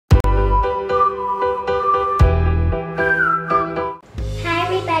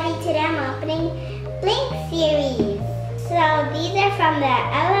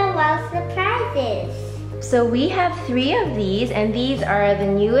So we have 3 of these, and these are the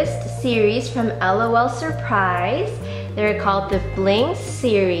newest series from LOL Surprise. They're called the Bling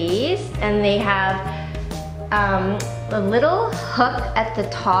series, and they have a little hook at the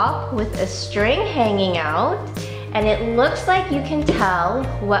top with a string hanging out, and it looks like you can tell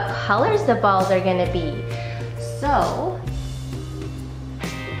what colors the balls are gonna be. So,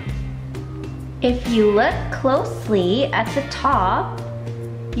 if you look closely at the top,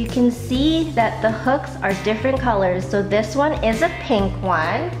 you can see that the hooks are different colors. So this one is a pink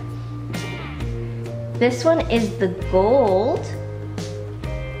one. This one is the gold.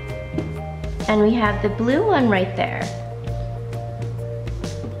 And we have the blue one right there.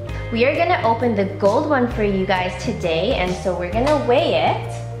 We are gonna open the gold one for you guys today, and so we're gonna weigh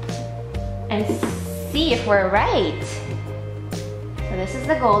it and see if we're right. So this is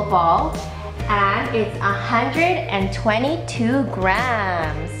the gold ball, and it's 122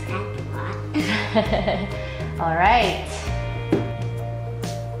 grams. That's a lot. All right.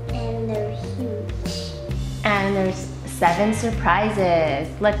 And they're huge. And there's 7 surprises.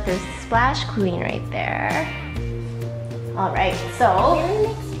 Look, there's Splash Queen right there. All right, so. I really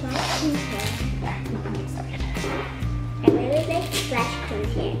like Splash Queen's hair. Yeah, get started. I really like Splash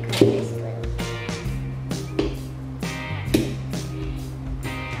Queen's hair because it's blue.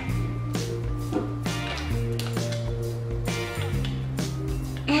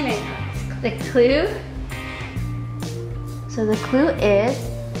 And I know The clue. So the clue is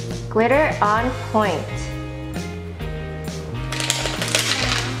glitter on point.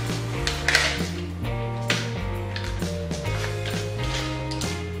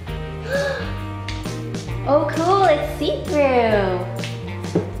 Oh cool, it's see-through.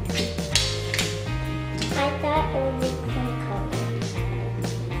 I thought it would be some color.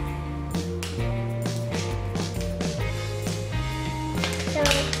 So,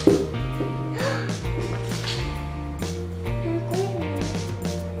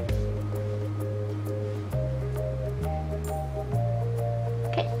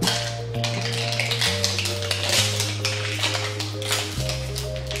 Okay.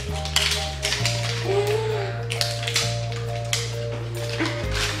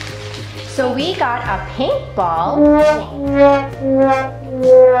 So we got a pink ball.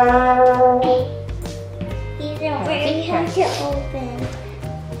 these are very hard to open.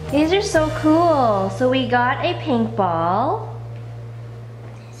 These are so cool. So we got a pink ball,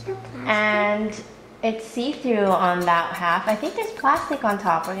 These are plastic. and it's see-through on that half. I think there's plastic on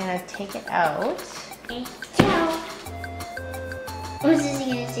top. We're gonna take it out. Okay, ciao. I'm just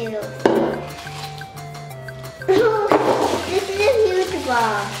gonna say those. This is a huge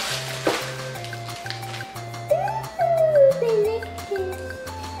ball. Ooh, I like this.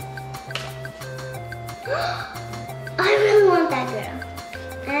 I really want that girl.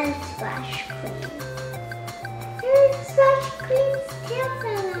 And Splash Queen. And Splash Queen's tail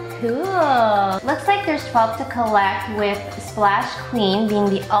fell off. Cool. Looks like there's 12 to collect, with Splash Queen being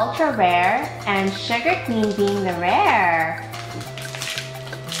the ultra rare and Sugar Queen being the rare.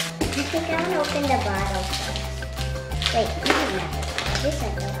 I think I want to open the bottle first. Wait, this is not the bottle. This is the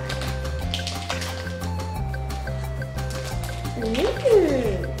bottle.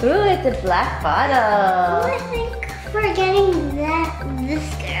 Ooh, it's a black Oh, bottle. I think we're getting this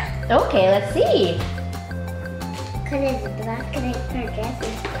girl. Okay, let's see. Because it's black and her dress is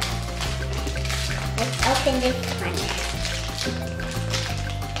black. Let's open this one.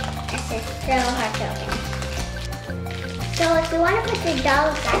 This is so hard to open. So if you want to put the doll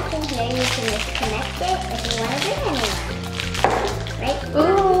back in here, you can disconnect it if you want to bring anyone. Right?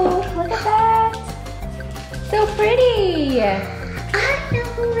 Ooh, look at that. So pretty. I know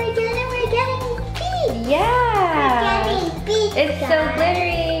we're getting beads. Yeah. We're getting beads, It's so guys.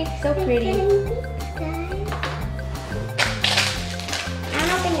 glittery, so We're pretty. getting beads, guys. I'm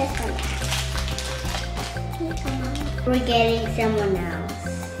opening this one. Come on. We're getting someone else.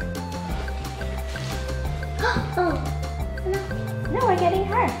 Oh, no. No, we're getting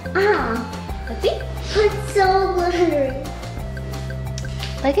her. Oh, Let's see. it's so glittery.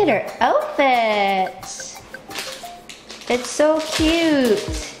 Look at her outfit. It's so cute.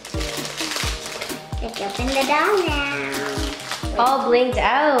 Let's open the doll now. All blinged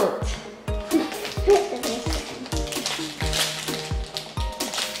out.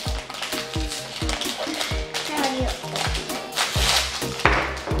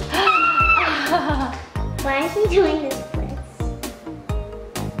 Why is he doing this first?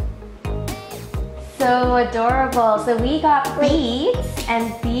 So adorable. So we got Beats,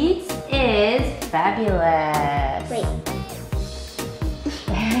 and Beats is fabulous. Wait.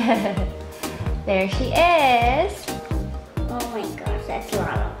 There she is. Oh my gosh, that's a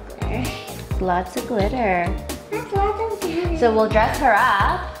lot of glitter. lots of glitter. That's lots of glitter. So we'll dress her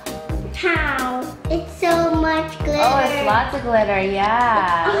up. How? It's so much glitter. Oh, it's lots of glitter,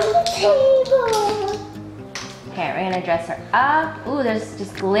 yeah. On the table. Okay, we're gonna dress her up. Ooh, there's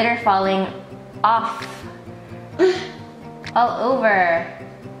just glitter falling off. All over.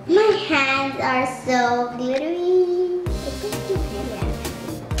 My hands are so glittery. It's just too pretty,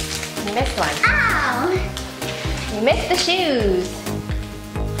 actually. You missed one. Ow! You missed the shoes.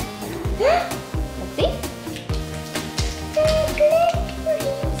 Let's see. They're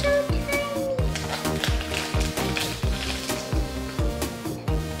glittery, so tiny.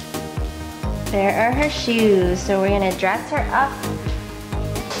 There are her shoes. So we're gonna dress her up.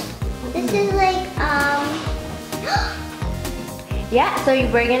 This is like, Yeah, so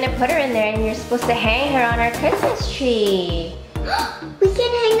we're gonna put her in there and you're supposed to hang her on our Christmas tree. we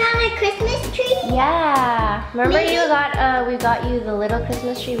can hang on a Christmas tree? Yeah. Remember Maybe- we got you the little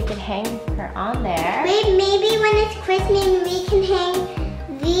Christmas tree, we could hang her on there. Wait, maybe when it's Christmas, we can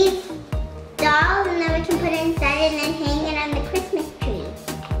hang these dolls and then we can put it inside and then hang it on the Christmas tree.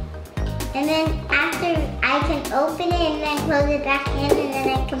 And then after, I can open it and then close it back in and then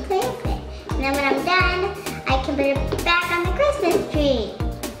I can play with it. And then when I'm done, I can put it back on the Christmas tree.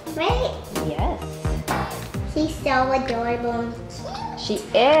 Right? Yes. She's so adorable. She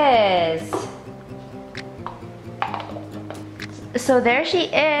is. So there she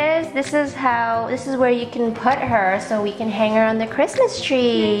is. This is where you can put her so we can hang her on the Christmas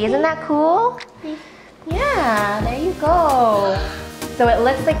tree. Isn't that cool? Yeah, there you go. So it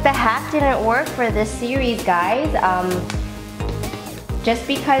looks like the hat didn't work for this series, guys. Just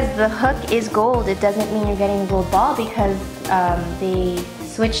because the hook is gold, it doesn't mean you're getting a gold ball because they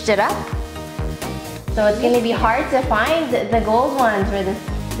switched it up. So it's going to be hard to find the gold ones for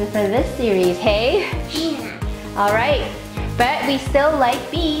this series, hey? Yeah. All right, but we still like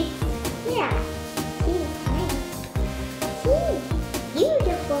beads. Yeah. She's nice. She's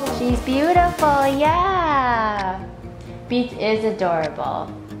beautiful. She's beautiful, yeah. Beads is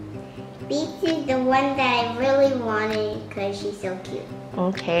adorable. Beats is the one that I really wanted because she's so cute.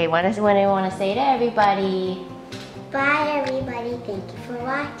 Okay, what do I want to say to everybody? Bye everybody. Thank you for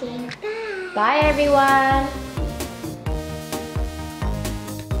watching. Bye. Bye everyone.